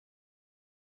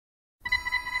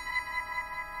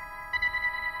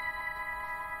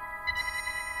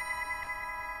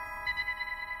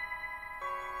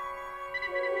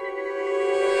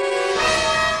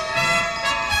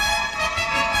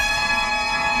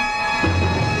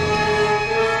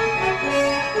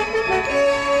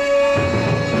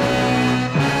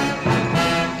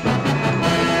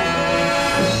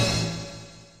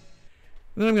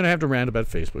I'm going to have to rant about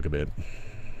Facebook a bit.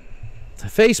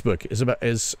 Facebook is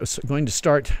going to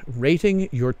start rating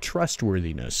your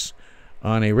trustworthiness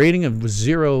on a rating of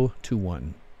 0 to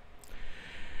 1.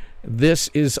 This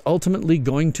is ultimately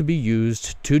going to be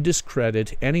used to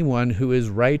discredit anyone who is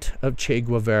right of Che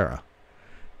Guevara,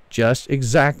 just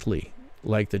exactly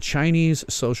like the Chinese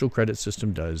social credit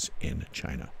system does in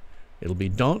China. It'll be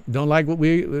don't like don't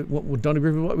agree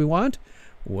with what we want.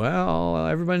 Well,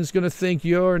 everyone's going to think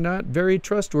you're not very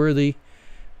trustworthy.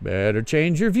 Better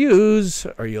change your views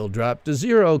or you'll drop to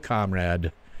 0,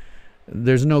 comrade.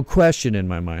 There's no question in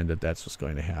my mind that that's what's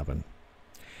going to happen.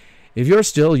 If you're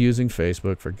still using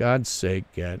Facebook, for God's sake,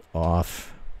 get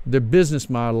off. Their business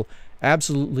model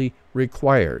absolutely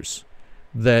requires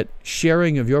that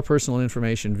sharing of your personal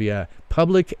information via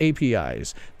public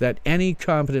APIs that any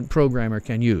competent programmer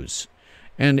can use.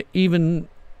 And even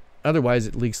otherwise,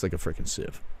 it leaks like a frickin'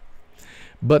 sieve.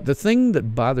 But the thing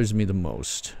that bothers me the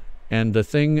most, and the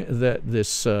thing that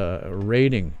this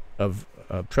rating of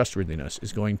trustworthiness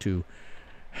is going to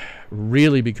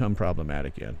really become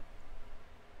problematic in,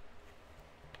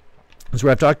 is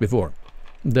where I've talked before,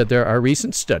 that there are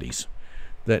recent studies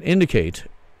that indicate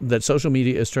that social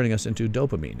media is turning us into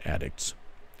dopamine addicts.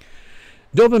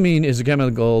 Dopamine is a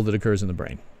chemical that occurs in the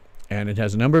brain, and it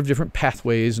has a number of different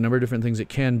pathways, a number of different things it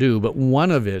can do, but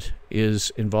one of it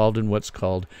is involved in what's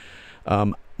called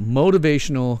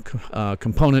motivational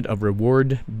component of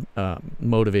reward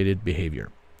motivated behavior.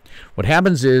 What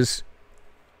happens is,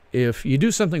 if you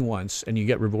do something once and you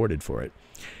get rewarded for it,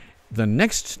 the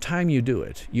next time you do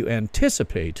it, you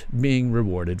anticipate being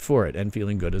rewarded for it and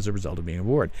feeling good as a result of being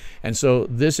rewarded. And so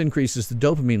this increases the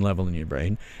dopamine level in your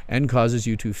brain and causes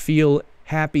you to feel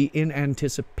happy in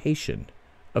anticipation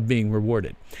of being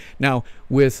rewarded. Now,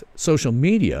 with social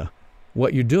media,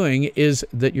 what you're doing is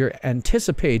that you're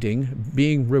anticipating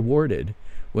being rewarded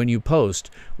when you post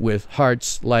with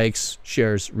hearts, likes,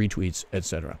 shares, retweets,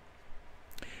 etc.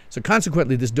 So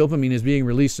consequently, this dopamine is being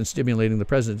released and stimulating the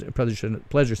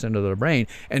pleasure center of the brain.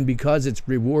 And because it's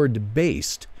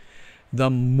reward-based, the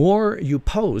more you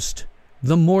post,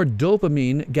 the more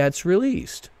dopamine gets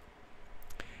released.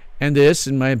 And this,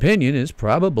 in my opinion, is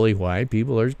probably why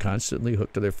people are constantly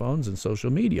hooked to their phones and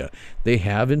social media. They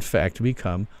have, in fact,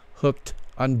 become hooked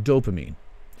on dopamine.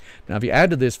 Now, if you add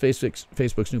to this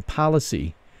Facebook's new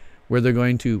policy where they're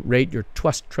going to rate your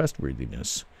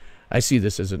trustworthiness, I see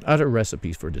this as an utter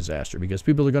recipe for disaster, because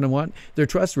people are going to want their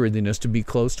trustworthiness to be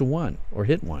close to 1 or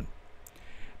hit 1,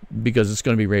 because it's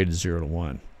going to be rated 0 to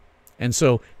 1. And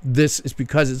so this is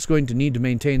because it's going to need to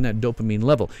maintain that dopamine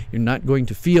level. You're not going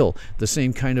to feel the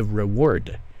same kind of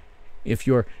reward if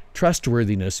your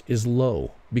trustworthiness is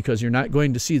low, because you're not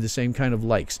going to see the same kind of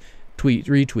likes,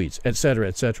 retweets, etc.,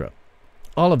 etc.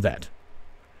 All of that.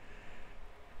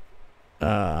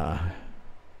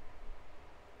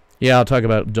 Yeah, I'll talk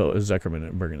about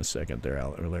Zuckerberg in a second there,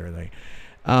 Larry.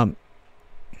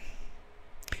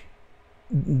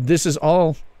 This is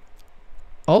all,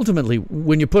 ultimately,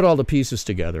 when you put all the pieces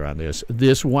together on this,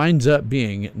 this winds up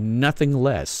being nothing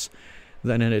less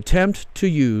than an attempt to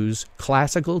use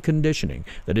classical conditioning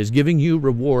that is giving you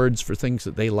rewards for things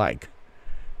that they like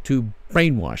to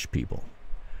brainwash people.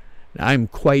 Now, I'm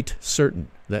quite certain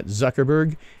that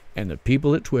Zuckerberg and the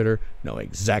people at Twitter know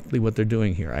exactly what they're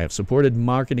doing here. I have supported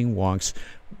marketing wonks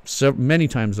many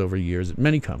times over years at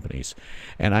many companies,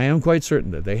 and I am quite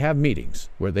certain that they have meetings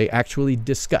where they actually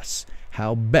discuss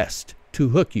how best to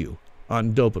hook you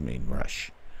on dopamine rush.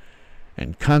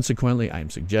 And consequently, I'm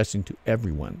suggesting to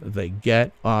everyone that they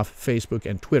get off Facebook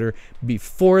and Twitter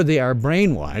before they are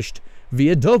brainwashed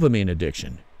via dopamine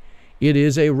addiction. It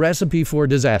is a recipe for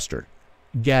disaster.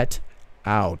 Get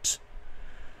out.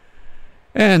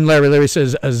 And Larry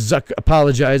says, Zuck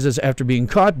apologizes after being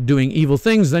caught doing evil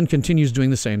things, then continues doing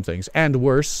the same things. And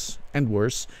worse, and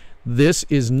worse. This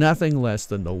is nothing less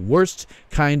than the worst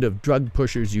kind of drug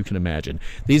pushers you can imagine.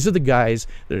 These are the guys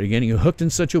that are getting you hooked in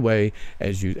such a way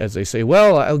as they say,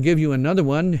 well, I'll give you another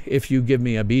one if you give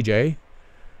me a BJ.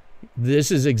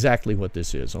 This is exactly what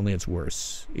this is, only it's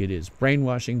worse. It is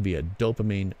brainwashing via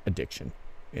dopamine addiction.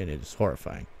 And it is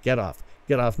horrifying. Get off.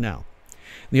 Get off now.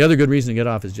 The other good reason to get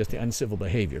off is just the uncivil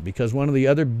behavior, because one of the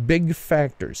other big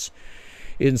factors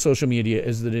in social media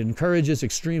is that it encourages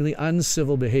extremely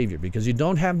uncivil behavior, because you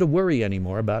don't have to worry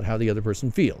anymore about how the other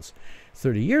person feels.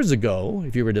 30 years ago,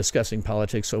 if you were discussing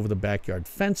politics over the backyard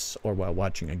fence or while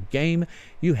watching a game,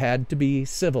 you had to be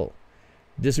civil.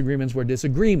 Disagreements were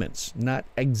disagreements, not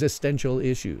existential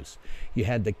issues. You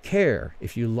had to care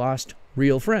if you lost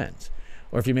real friends,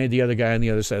 or if you made the other guy on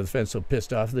the other side of the fence so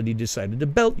pissed off that he decided to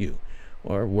belt you.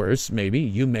 Or worse, maybe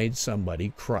you made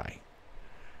somebody cry.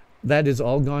 That is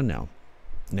all gone now.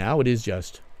 Now it is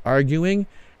just arguing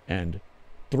and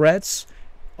threats,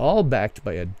 all backed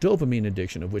by a dopamine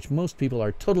addiction of which most people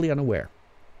are totally unaware.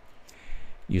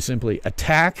 You simply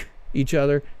attack each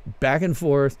other back and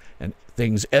forth, and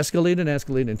things escalate and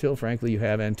escalate until, frankly, you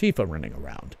have Antifa running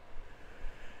around.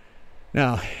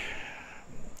 Now,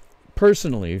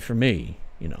 personally, for me,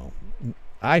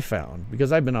 I found,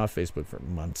 because I've been off Facebook for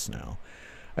months now,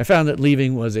 I found that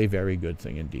leaving was a very good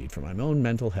thing indeed for my own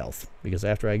mental health, because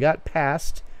after I got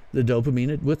past the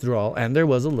dopamine withdrawal, and there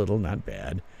was a little, not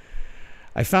bad,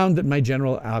 I found that my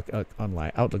general outlook on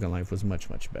life was much,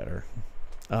 much better.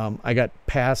 I got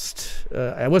past,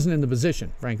 I wasn't in the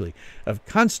position, frankly, of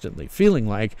constantly feeling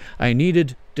like I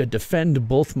needed to defend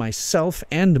both myself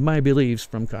and my beliefs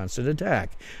from constant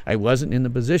attack. I wasn't in the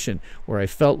position where I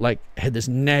felt like I had this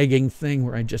nagging thing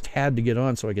where I just had to get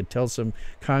on so I could tell some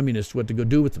communists what to go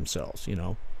do with themselves,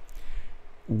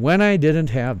 When I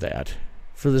didn't have that,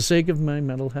 for the sake of my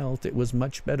mental health, it was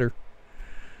much better.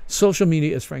 Social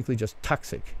media is frankly just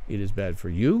toxic. It is bad for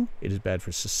you. It is bad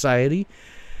for society.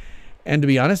 And to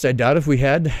be honest, I doubt if we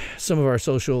had some of our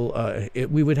social,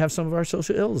 we would have some of our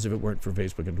social ills if it weren't for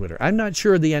Facebook and Twitter. I'm not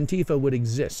sure the Antifa would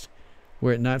exist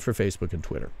were it not for Facebook and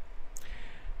Twitter.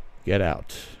 Get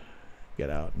out.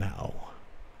 Get out now.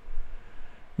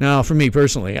 Now, for me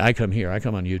personally, I come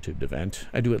on YouTube to vent.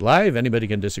 I do it live. Anybody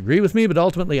can disagree with me, but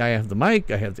ultimately I have the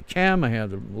mic, I have the cam, I have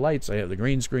the lights, I have the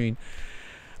green screen.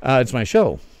 It's my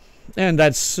show. And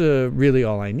that's really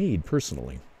all I need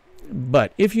personally.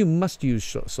 But if you must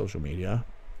use social media,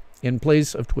 in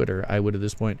place of Twitter, I would at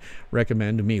this point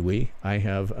recommend MeWe. I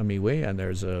have a MeWe, and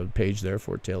there's a page there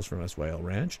for Tales from SYL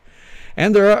Ranch.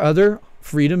 And there are other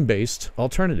freedom-based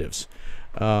alternatives.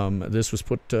 This was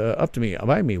put up to me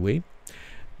by MeWe.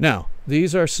 Now,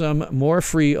 these are some more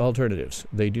free alternatives.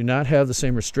 They do not have the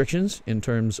same restrictions in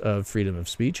terms of freedom of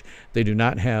speech. They do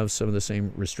not have some of the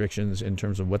same restrictions in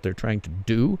terms of what they're trying to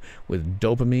do with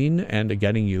dopamine and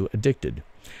getting you addicted.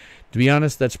 To be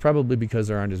honest, that's probably because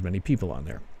there aren't as many people on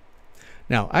there.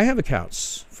 Now, I have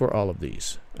accounts for all of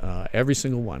these, every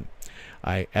single one.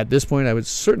 At this point, I would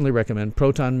certainly recommend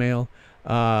Proton Mail.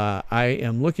 I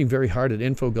am looking very hard at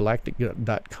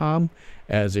infogalactic.com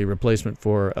as a replacement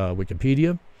for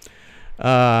Wikipedia.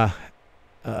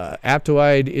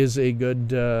 Aptoide is a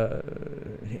good,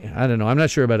 I don't know, I'm not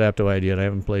sure about Aptoide yet. I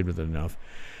haven't played with it enough.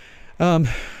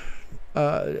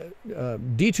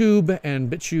 DTube and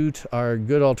BitChute are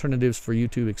good alternatives for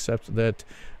YouTube, except that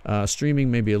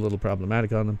streaming may be a little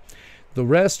problematic on them. The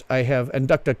rest I have, and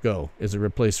DuckDuckGo is a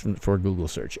replacement for Google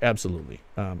search, absolutely.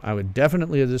 I would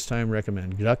definitely at this time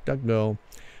recommend DuckDuckGo,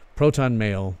 Proton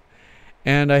Mail,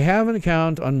 and I have an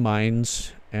account on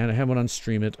Minds, and I have one on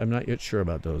Streamit. I'm not yet sure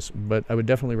about those, but I would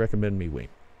definitely recommend MeWe.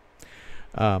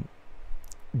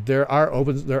 There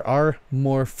are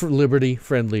more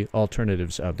liberty-friendly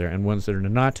alternatives out there, and ones that are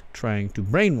not trying to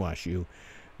brainwash you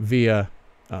via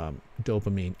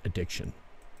dopamine addiction.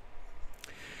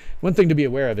 One thing to be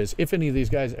aware of is if any of these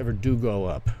guys ever do go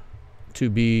up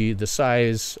to be the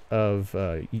size of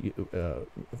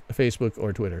Facebook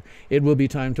or Twitter, it will be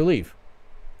time to leave.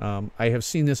 I have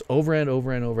seen this over and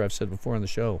over and over. I've said before on the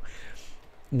show.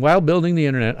 While building the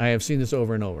internet, I have seen this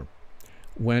over and over.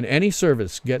 When any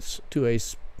service gets to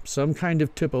some kind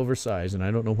of tip over size, and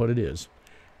I don't know what it is,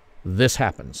 this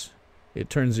happens. It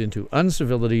turns into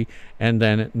uncivility, and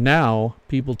then now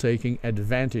people taking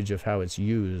advantage of how it's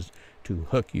used to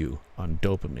hook you on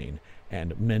dopamine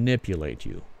and manipulate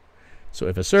you. So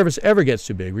if a service ever gets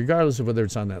too big, regardless of whether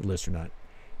it's on that list or not,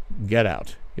 get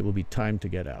out. It will be time to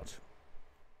get out.